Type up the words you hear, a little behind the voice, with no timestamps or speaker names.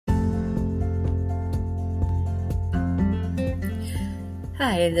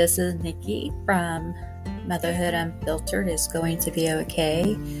Hi, this is Nikki from Motherhood Unfiltered is Going to Be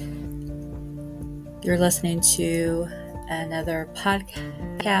Okay. You're listening to another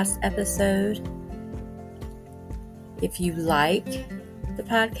podcast episode. If you like the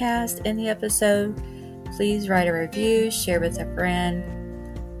podcast and the episode, please write a review, share with a friend,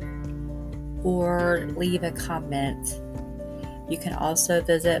 or leave a comment. You can also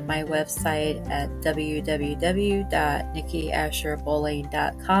visit my website at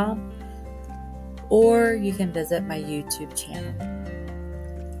www.nikkiasherbowling.com, or you can visit my YouTube channel.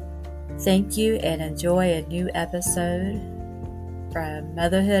 Thank you and enjoy a new episode from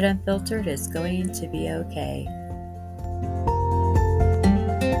Motherhood Unfiltered is Going to Be Okay.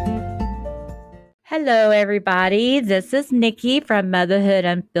 Hello, everybody. This is Nikki from Motherhood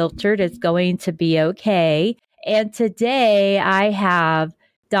Unfiltered is Going to Be Okay. And today I have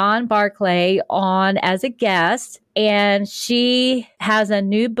Dawn Barclay on as a guest, and she has a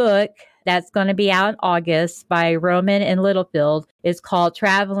new book that's going to be out in August by Rowman and Littlefield. It's called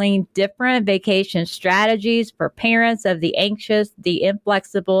Traveling Different Vacation Strategies for Parents of the Anxious, the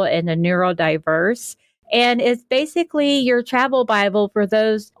Inflexible, and the Neurodiverse. And it's basically your travel Bible for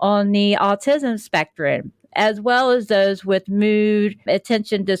those on the autism spectrum, as well as those with mood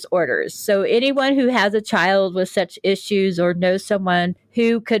attention disorders. So anyone who has a child with such issues or knows someone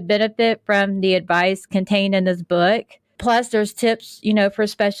who could benefit from the advice contained in this book. Plus there's tips, for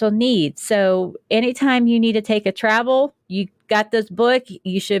special needs. So anytime you need to take a travel, you got this book,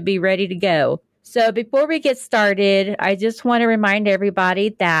 you should be ready to go. So before we get started, I just want to remind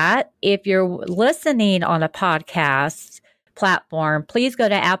everybody that if you're listening on a podcast platform, please go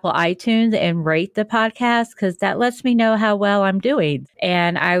to Apple iTunes and rate the podcast, because that lets me know how well I'm doing.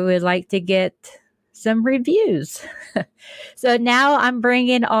 And I would like to get some reviews. So now I'm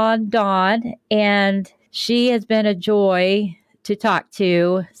bringing on Dawn, and she has been a joy to talk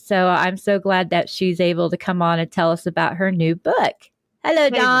to. So I'm so glad that she's able to come on and tell us about her new book. Hello,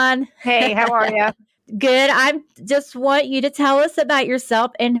 Dawn. Hey, how are you? Good. I just want you to tell us about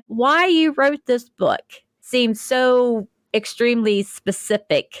yourself and why you wrote this book. Seems so extremely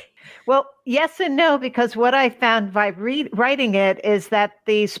specific. Well, yes and no, because what I found by writing it is that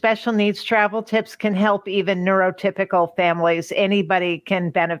the special needs travel tips can help even neurotypical families. Anybody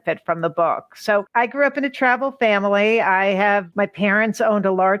can benefit from the book. So I grew up in a travel family. My parents owned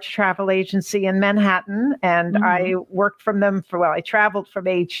a large travel agency in Manhattan, and I worked from them I traveled from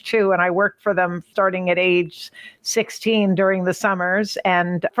age 2, and I worked for them starting at age 16 during the summers.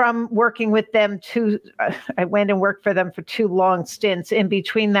 And from working with them I went and worked for them for 2 long stints. In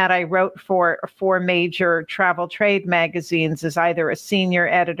between that, I wrote for 4 major travel trade magazines as either a senior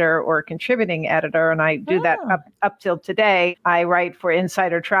editor or a contributing editor. And I do that up till today. I write for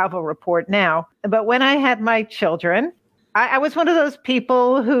Insider Travel Report now. But when I had my children, I was one of those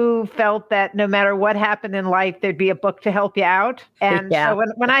people who felt that no matter what happened in life, there'd be a book to help you out. And so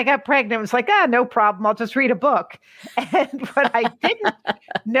when I got pregnant, it was like, no problem. I'll just read a book. But I didn't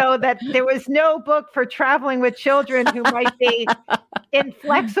know that there was no book for traveling with children who might be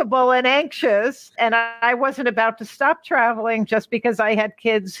inflexible and anxious. And I wasn't about to stop traveling just because I had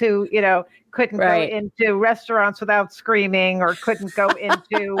kids who, couldn't go into restaurants without screaming, or couldn't go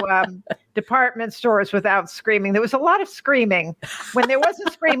into department stores without screaming. There was a lot of screaming. When there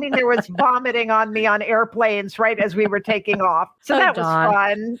wasn't screaming, there was vomiting on me on airplanes right as we were taking off. So that was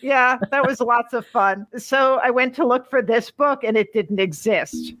fun. Yeah, that was lots of fun. So I went to look for this book, and it didn't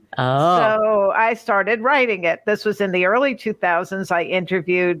exist. So I started writing it. This was in the early 2000s. I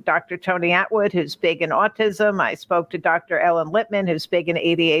interviewed Dr. Tony Atwood, who's big in autism. I spoke to Dr. Ellen Lippman, who's big in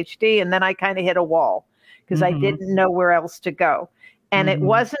ADHD. And then I kind of hit a wall because I didn't know where else to go. And it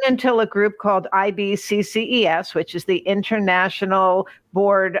wasn't until a group called IBCCES, which is the International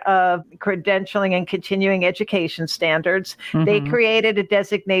Board of Credentialing and Continuing Education Standards, they created a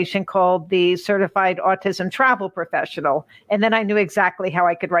designation called the Certified Autism Travel Professional. And then I knew exactly how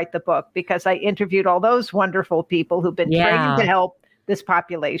I could write the book, because I interviewed all those wonderful people who've been trained to help this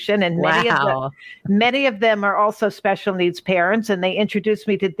population. And many of them are also special needs parents, and they introduced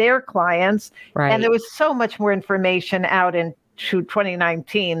me to their clients. Right. And there was so much more information out in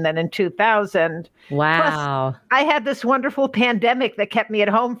 2019 than in 2000. Wow. Plus, I had this wonderful pandemic that kept me at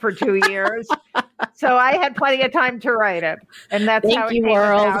home for 2 years. So I had plenty of time to write it. And that's how it came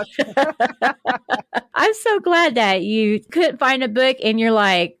about. I'm so glad that you couldn't find a book and you're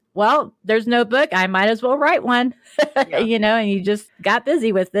like, well, there's no book. I might as well write one, and you just got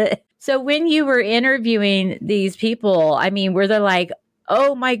busy with it. So when you were interviewing these people, were they like,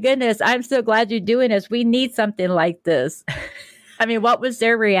 oh my goodness, I'm so glad you're doing this. We need something like this. What was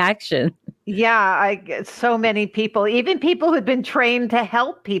their reaction? Yeah, I get so many people, even people who'd been trained to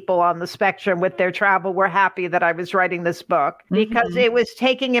help people on the spectrum with their travel, were happy that I was writing this book because Hmm. it was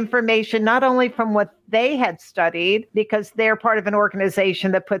taking information not only from what they had studied, because they're part of an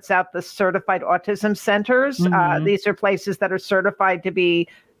organization that puts out the certified autism centers. Hmm. These are places that are certified to be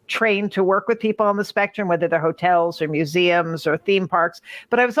trained to work with people on the spectrum, whether they're hotels or museums or theme parks.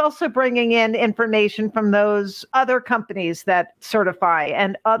 But I was also bringing in information from those other companies that certify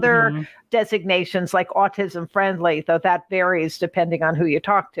and other Hmm. designations like autism friendly, though that varies depending on who you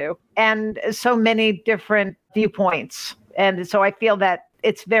talk to, and so many different viewpoints. And so I feel that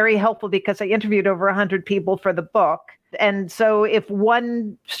it's very helpful because I interviewed over 100 people for the book. And so if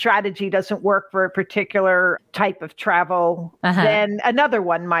one strategy doesn't work for a particular type of travel, Uh-huh. then another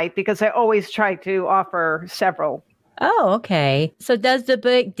one might, because I always try to offer several. Oh, okay. So does the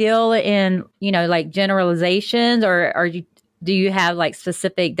book deal in, like generalizations, or do you have like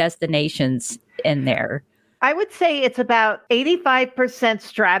specific destinations in there? I would say it's about 85%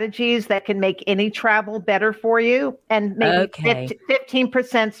 strategies that can make any travel better for you, and maybe Okay.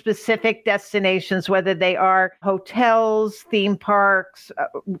 15% specific destinations, whether they are hotels, theme parks, Yeah.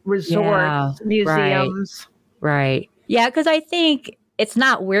 resorts, Right. museums. Right. Yeah, because I think it's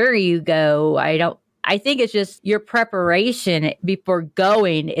not where you go. I think it's just your preparation before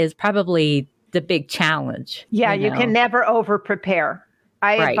going is probably the big challenge, Yeah, you can never over prepare.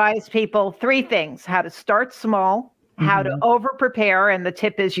 I Right. advise people three things: how to start small, how to Hmm. over prepare, and the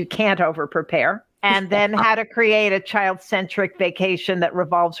tip is you can't over prepare, and then how to create a child centric vacation that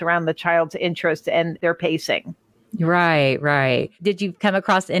revolves around the child's interest and their pacing. Right. Right. Did you come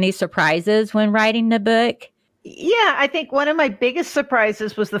across any surprises when writing the book? Yeah, I think one of my biggest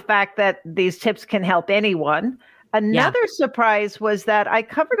surprises was the fact that these tips can help anyone. Yeah. Another surprise was that I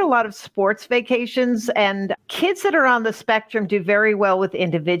covered a lot of sports vacations, and kids that are on the spectrum do very well with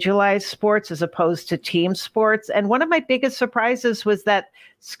individualized sports as opposed to team sports. And one of my biggest surprises was that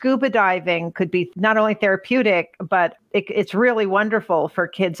scuba diving could be not only therapeutic, but it's really wonderful for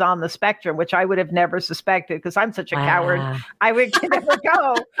kids on the spectrum, which I would have never suspected because I'm such a coward. Wow. I would never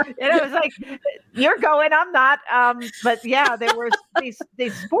go. And I was like, you're going, I'm not. But yeah, there was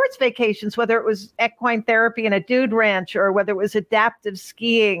these sports vacations, whether it was equine therapy in a dude ranch, or whether it was adaptive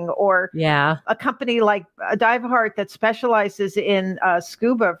skiing, or Yeah. a company like Dive Heart that specializes in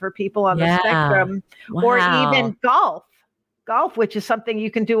scuba for people on the Yeah. spectrum, or Wow. even golf, which is something you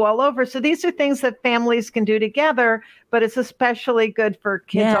can do all over. So these are things that families can do together, but it's especially good for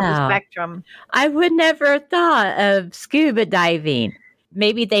kids on the Yeah. spectrum. I would never have thought of scuba diving.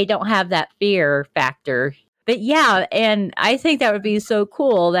 Maybe they don't have that fear factor. But yeah, and I think that would be so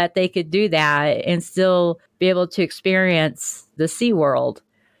cool that they could do that and still be able to experience the sea world.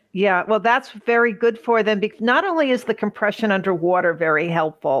 Yeah, well, that's very good for them. Because not only is the compression underwater very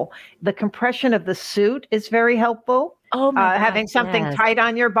helpful, the compression of the suit is very helpful. Oh my gosh, Having something yes. tight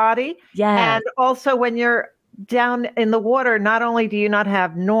on your body. Yes. And also, when you're down in the water, not only do you not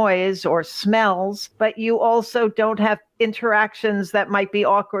have noise or smells, but you also don't have interactions that might be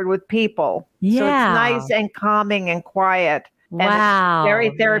awkward with people. So it's Yeah. nice and calming and quiet, and it's very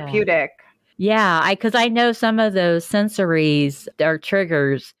Wow. Yeah. therapeutic. Yeah, because I know some of those sensories are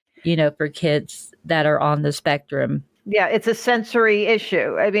triggers, for kids that are on the spectrum. Yeah, it's a sensory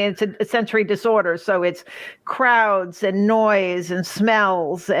issue. I mean, it's a sensory disorder. So it's crowds and noise and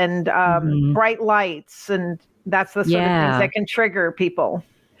smells and Hmm. bright lights. And that's the sort of things Yeah. that can trigger people.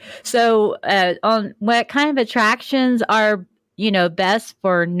 So, on what kind of attractions are, best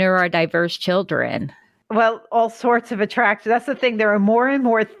for neurodiverse children? Well, all sorts of attractions. That's the thing. There are more and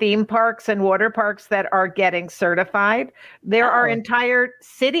more theme parks and water parks that are getting certified. There are Oh, entire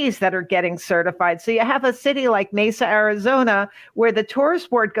cities that are getting certified. So you have a city like Mesa, Arizona, where the tourist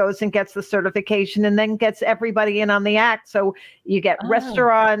board goes and gets the certification and then gets everybody in on the act. So you get oh,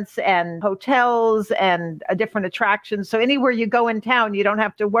 restaurants and hotels and different attractions. So anywhere you go in town, you don't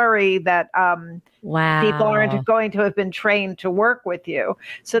have to worry that people aren't wow. going to have been trained to work with you.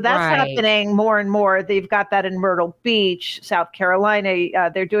 So that's Right. happening more and more. They've got that in Myrtle Beach, South Carolina.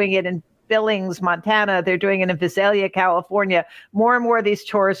 They're doing it in Billings, Montana. They're doing it in Visalia, California. More and more of these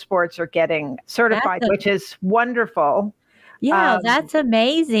tourist sports are getting That's certified, a, which is wonderful. yeah, Um, that's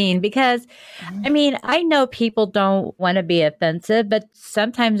amazing because I mean, I know people don't want to be offensive, but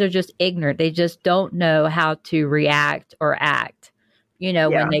sometimes they're just ignorant. They just don't know how to react or act, when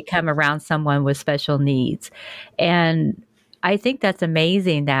yeah. they come around someone with special needs. And I think that's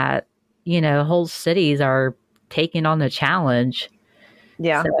amazing that, whole cities are taking on the challenge.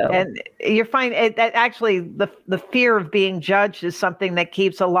 Yeah. So, And you find that actually the fear of being judged is something that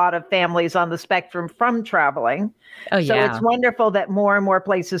keeps a lot of families on the spectrum from traveling. oh So it's yeah, wonderful that more and more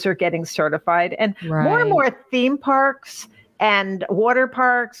places are getting certified and right. more theme parks and water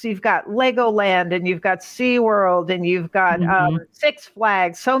parks. You've got Legoland and you've got SeaWorld and you've got Hmm. Six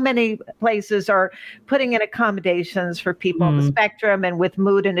Flags. So many places are putting in accommodations for people on the Mm. spectrum and with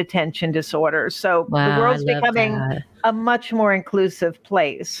mood and attention disorders. So the Wow, I world's love becoming that. a much more inclusive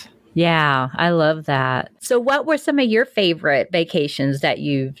place. Yeah, I love that. So, what were some of your favorite vacations that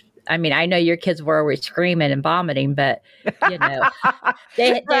you've? I mean, I know your kids were always screaming and vomiting, but you know,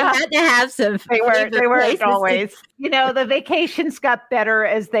 they Well, had to have some they favorite weren't places to. always. The vacations got better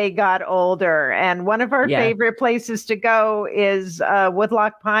as they got older. And one of our Yeah. favorite places to go is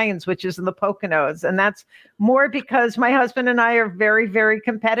Woodlock Pines, which is in the Poconos. And that's more because my husband and I are very, very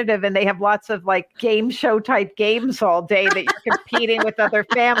competitive and they have lots of like game show type games all day that you're competing with other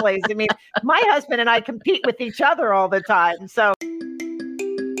families. I mean, my husband and I compete with each other all the time. So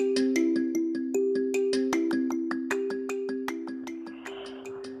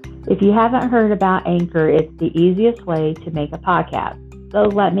If you haven't heard about Anchor, it's the easiest way to make a podcast. So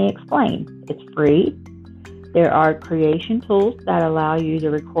let me explain. It's free. There are creation tools that allow you to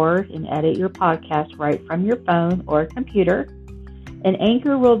record and edit your podcast right from your phone or computer. And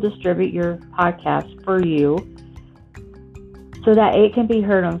Anchor will distribute your podcast for you so that it can be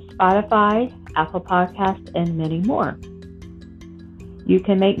heard on Spotify, Apple Podcasts, and many more. You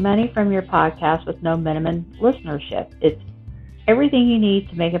can make money from your podcast with no minimum listenership. It's everything you need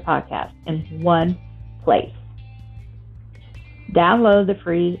to make a podcast in one place. Download the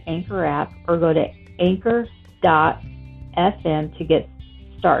free Anchor app or go to anchor.fm to get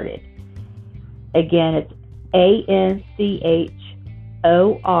started. Again, it's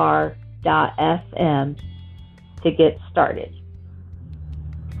ANCHOR.FM to get started.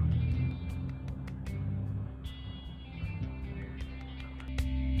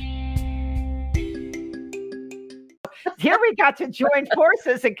 here we got to join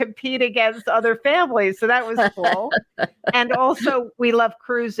forces and compete against other families. So that was cool. And also, we love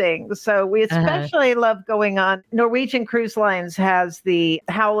cruising. So we especially love going on. Norwegian Cruise Lines has the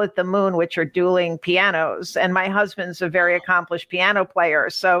Howl at the Moon, which are dueling pianos. And my husband's a very accomplished piano player.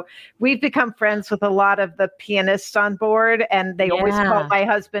 So we've become friends with a lot of the pianists on board. And they always call my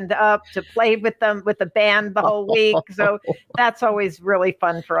husband up to play with them, with the band the whole week. So that's always really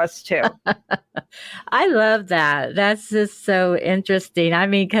fun for us, too. I love that. That's just so interesting. I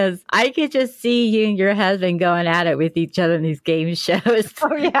mean, because I could just see you and your husband going at it with each other in these game shows.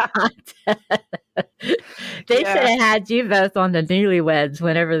 Oh, yeah. They should have had you both on the Newlyweds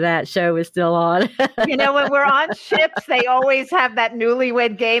whenever that show was still on. When we're on ships, they always have that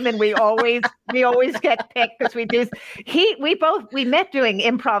newlywed game, and we always get picked because we do. We met doing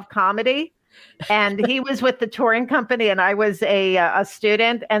improv comedy. And he was with the touring company and I was a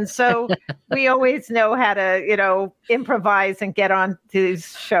student. And so we always know how to, improvise and get on to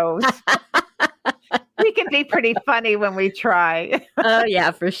these shows. We can be pretty funny when we try. Oh,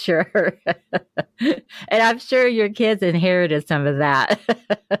 yeah, for sure. And I'm sure your kids inherited some of that.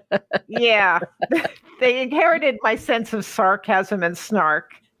 Yeah. They inherited my sense of sarcasm and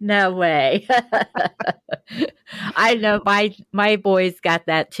snark. No way. I know my boys got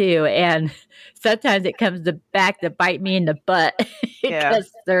that too. And sometimes it comes back to bite me in the butt because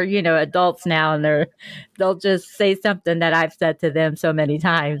they're, adults now and they'll just say something that I've said to them so many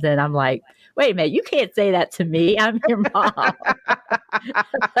times. And I'm like, wait a minute, you can't say that to me. I'm your mom.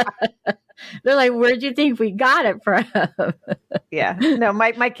 They're like, where'd you think we got it from? Yeah. No,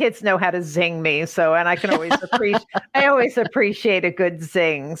 my kids know how to zing me. So, and I always appreciate a good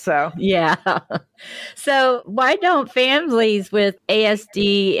zing. So, yeah. So why don't families with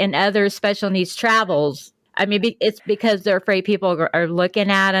ASD and other special needs travels? I mean, it's because they're afraid people are looking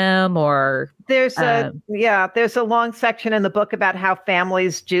at them, or there's a long section in the book about how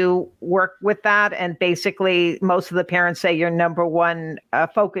families do work with that. And basically most of the parents say your number one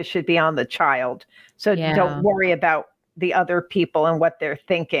focus should be on the child. So don't worry about the other people and what they're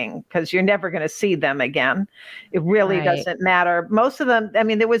thinking, because you're never going to see them again. It really doesn't matter. Most of them, I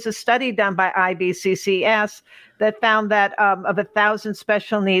mean, there was a study done by IBCCS that found that of 1,000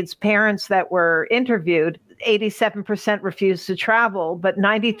 special needs parents that were interviewed, 87% refused to travel, but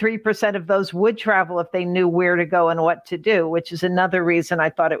 93% of those would travel if they knew where to go and what to do, which is another reason I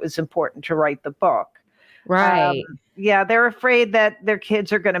thought it was important to write the book. Right. They're afraid that their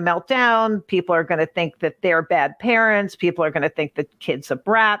kids are going to melt down. People are going to think that they're bad parents. People are going to think the kid's a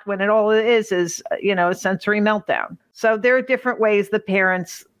brat, when all it is a sensory meltdown. So there are different ways the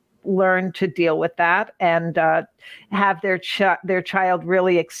parents learn to deal with that and have their child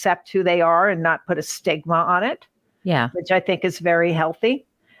really accept who they are and not put a stigma on it. Yeah. Which I think is very healthy.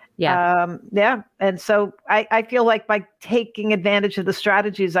 Yeah. And so I feel like by taking advantage of the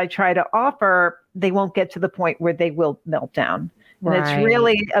strategies I try to offer, they won't get to the point where they will melt down. And it's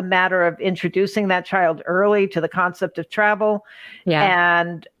really a matter of introducing that child early to the concept of travel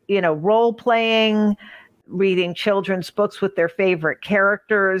and, role playing, reading children's books with their favorite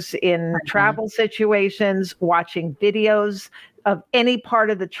characters in travel situations, watching videos of any part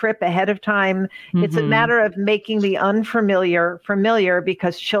of the trip ahead of time. It's a matter of making the unfamiliar familiar,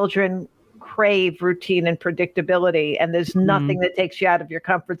 because children crave routine and predictability. And there's nothing that takes you out of your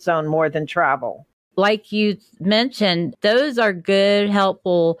comfort zone more than travel. Like you mentioned, those are good,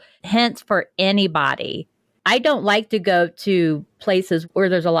 helpful hints for anybody. I don't like to go to places where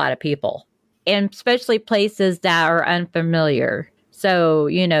there's a lot of people, and especially places that are unfamiliar. So,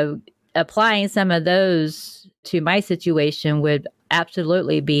 applying some of those to my situation would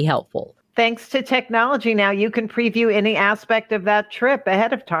absolutely be helpful. Thanks to technology now, you can preview any aspect of that trip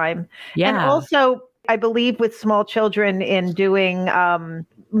ahead of time. Yeah. And also, I believe with small children in doing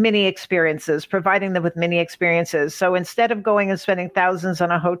mini experiences, providing them with mini experiences. So instead of going and spending thousands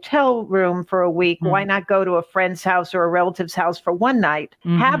on a hotel room for a week, why not go to a friend's house or a relative's house for one night?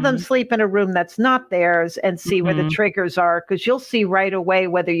 Have them sleep in a room that's not theirs and see where the triggers are, because you'll see right away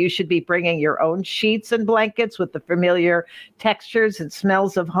whether you should be bringing your own sheets and blankets with the familiar textures and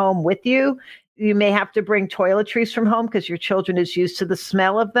smells of home with you. You may have to bring toiletries from home because your children is used to the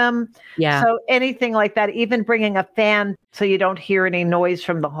smell of them. Yeah. So anything like that, even bringing a fan so you don't hear any noise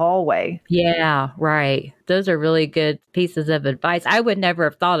from the hallway. Yeah, right. Those are really good pieces of advice. I would never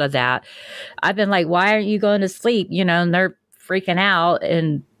have thought of that. I've been like, why aren't you going to sleep? And they're freaking out.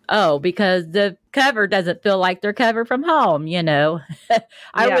 And because the cover doesn't feel like they're covered from home,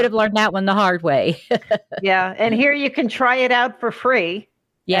 I would have learned that one the hard way. Yeah. And here you can try it out for free.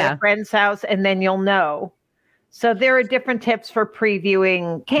 At a friend's house, and then you'll know. So there are different tips for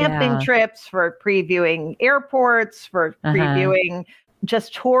previewing camping trips, for previewing airports, for previewing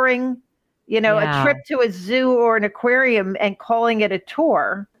just touring. A trip to a zoo or an aquarium and calling it a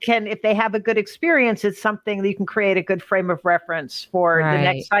tour if they have a good experience, it's something that you can create a good frame of reference for the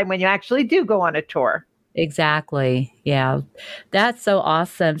next time when you actually do go on a tour. Exactly. Yeah. That's so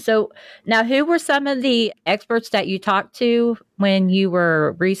awesome. So now, who were some of the experts that you talked to when you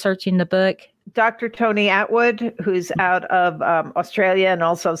were researching the book? Dr. Tony Atwood, who's out of Australia and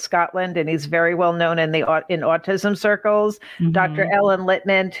also Scotland, and he's very well known in autism circles. Dr. Ellen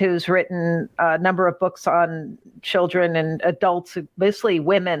Littman, who's written a number of books on children and adults, mostly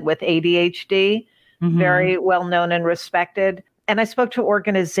women with ADHD, very well known and respected. And I spoke to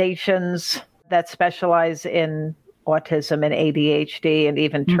organizations that specialize in autism and ADHD and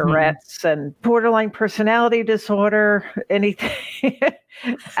even Tourette's and borderline personality disorder, anything.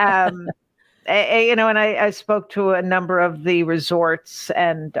 And I spoke to a number of the resorts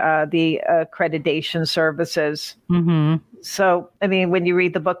and the accreditation services. So, when you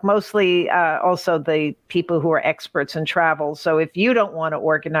read the book, mostly also the people who are experts in travel. So if you don't want to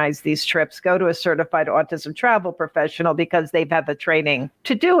organize these trips, go to a certified autism travel professional, because they've had the training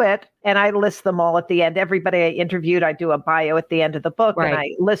to do it. And I list them all at the end. Everybody I interviewed, I do a bio at the end of the book, and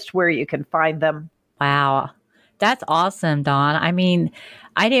I list where you can find them. Wow. That's awesome, Dawn. I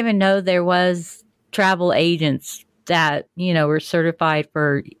didn't even know there was travel agents that, were certified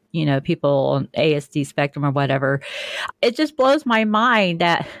for, people on ASD spectrum or whatever. It just blows my mind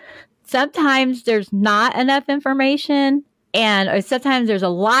that sometimes there's not enough information, or sometimes there's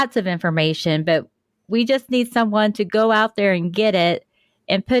lots of information, but we just need someone to go out there and get it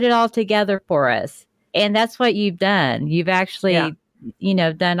and put it all together for us. And that's what you've done. You've actually,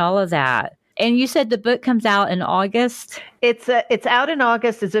 done all of that. And you said the book comes out in August? It's out in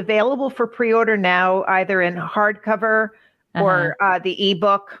August. It's available for pre-order now, either in hardcover or the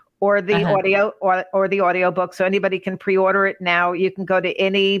ebook or the audio or the audiobook. So anybody can pre-order it now. You can go to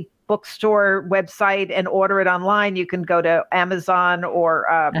any bookstore website and order it online. You can go to Amazon or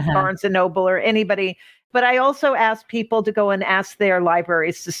Barnes & Noble or anybody. But I also ask people to go and ask their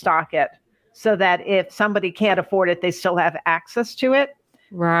libraries to stock it, so that if somebody can't afford it, they still have access to it.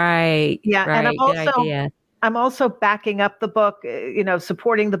 Right. Yeah. Right. And I'm also backing up the book,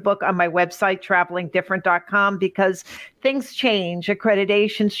 supporting the book on my website, travelingdifferent.com, because things change,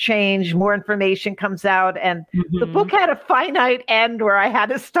 accreditations change, more information comes out. And the book had a finite end where I had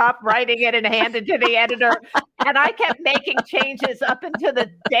to stop writing it and hand it to the editor. And I kept making changes up until the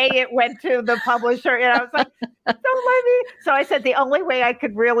day it went to the publisher. And I was like, don't let me. So I said, the only way I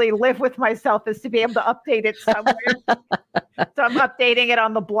could really live with myself is to be able to update it somewhere. So I'm updating it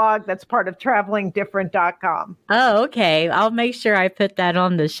on the blog that's part of travelingdifferent.com. Oh, okay. I'll make sure I put that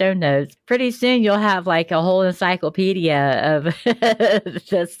on the show notes. Pretty soon you'll have like a whole encyclopedia of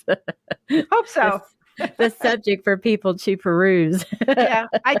this. Hope so. The subject for people to peruse. Yeah,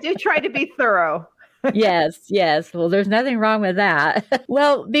 I do try to be thorough. Yes. Well, there's nothing wrong with that.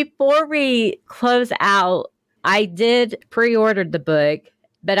 Well, before we close out, I did pre-order the book,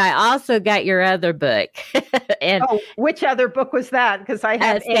 but I also got your other book. And which other book was that? Because I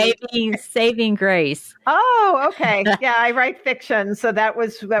have Saving Grace. Oh, okay. Yeah, I write fiction, so that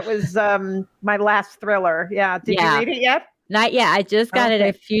was my last thriller. Yeah, did you read it yet? Not yet. I just got it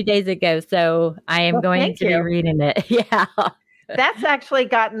a few days ago, so I am going to be reading it. Yeah. That's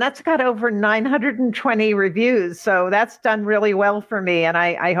got over 920 reviews, so that's done really well for me, and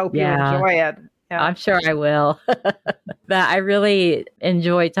I hope you enjoy it. Yeah. I'm sure I will. But I really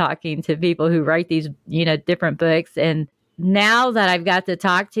enjoy talking to people who write these, different books. And now that I've got to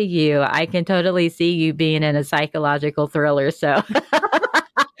talk to you, I can totally see you being in a psychological thriller. So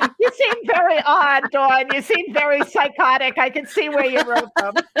you seem very odd, Dawn. You seem very psychotic. I can see where you wrote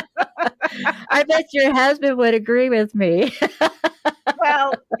them. I bet your husband would agree with me.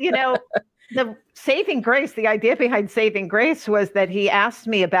 Well, the Saving Grace, the idea behind Saving Grace was that he asked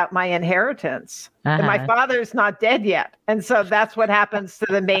me about my inheritance. And my father's not dead yet. And so that's what happens to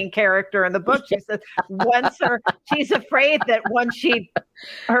the main character in the book. She says she's afraid that once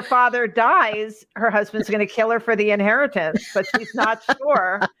her father dies, her husband's going to kill her for the inheritance. But she's not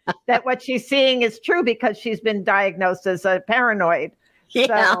sure that what she's seeing is true because she's been diagnosed as a paranoid.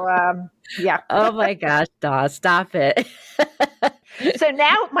 Yeah. So, yeah. Oh my gosh, Dawn, stop it. So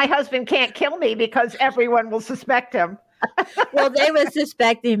now my husband can't kill me because everyone will suspect him. Well, they would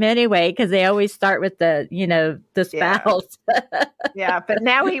suspect him anyway because they always start with the spouse. Yeah, but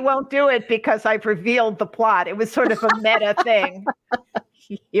now he won't do it because I've revealed the plot. It was sort of a meta thing.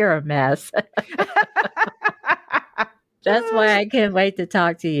 You're a mess. That's why I can't wait to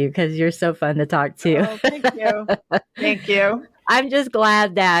talk to you because you're so fun to talk to. Oh, thank you. Thank you. I'm just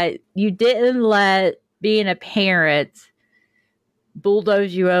glad that you didn't let being a parent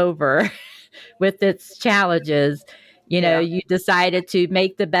bulldoze you over with its challenges. You decided to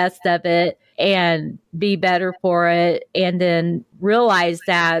make the best of it and be better for it, and then realize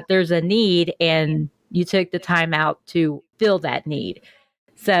that there's a need and you took the time out to fill that need.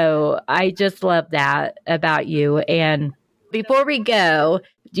 So I just love that about you. And before we go,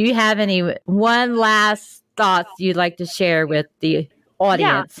 do you have one last thoughts you'd like to share with the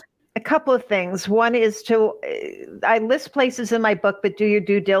audience? Yeah. A couple of things. One is I list places in my book, but do your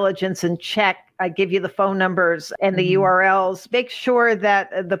due diligence and check. I give you the phone numbers and the URLs. Make sure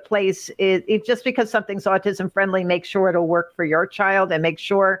that the place is, just because something's autism friendly, make sure it'll work for your child, and make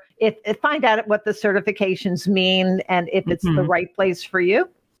sure find out what the certifications mean and if it's the right place for you.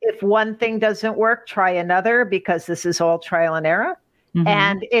 If one thing doesn't work, try another, because this is all trial and error. Mm-hmm.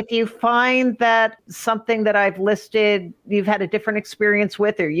 And if you find that something that I've listed, you've had a different experience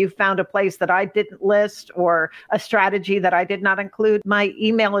with, or you found a place that I didn't list, or a strategy that I did not include, my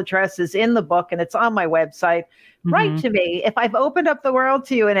email address is in the book and it's on my website. Mm-hmm. Write to me. If I've opened up the world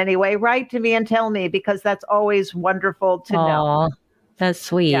to you in any way, write to me and tell me, because that's always wonderful to know. That's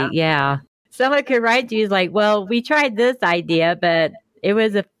sweet. Yeah. Someone could write to you like, well, we tried this idea, but it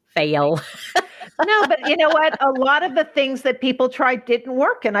was a fail. No, but you know what? A lot of the things that people tried didn't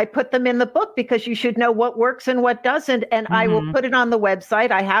work, and I put them in the book because you should know what works and what doesn't. And I will put it on the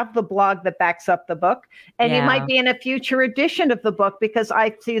website. I have the blog that backs up the book, and you might be in a future edition of the book, because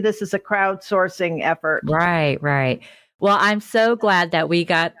I see this as a crowdsourcing effort. Right. Well, I'm so glad that we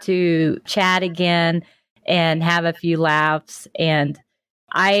got to chat again and have a few laughs. And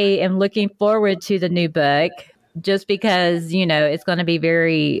I am looking forward to the new book, just because, it's going to be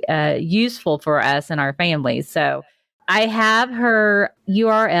very useful for us and our families. So I have her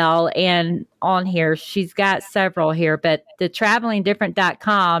URL and on here. She's got several here, but the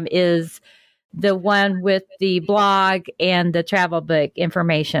travelingdifferent.com is the one with the blog and the travel book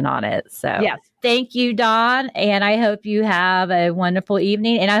information on it. So yes. Thank you, Dawn. And I hope you have a wonderful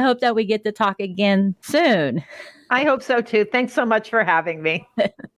evening. And I hope that we get to talk again soon. I hope so too. Thanks so much for having me.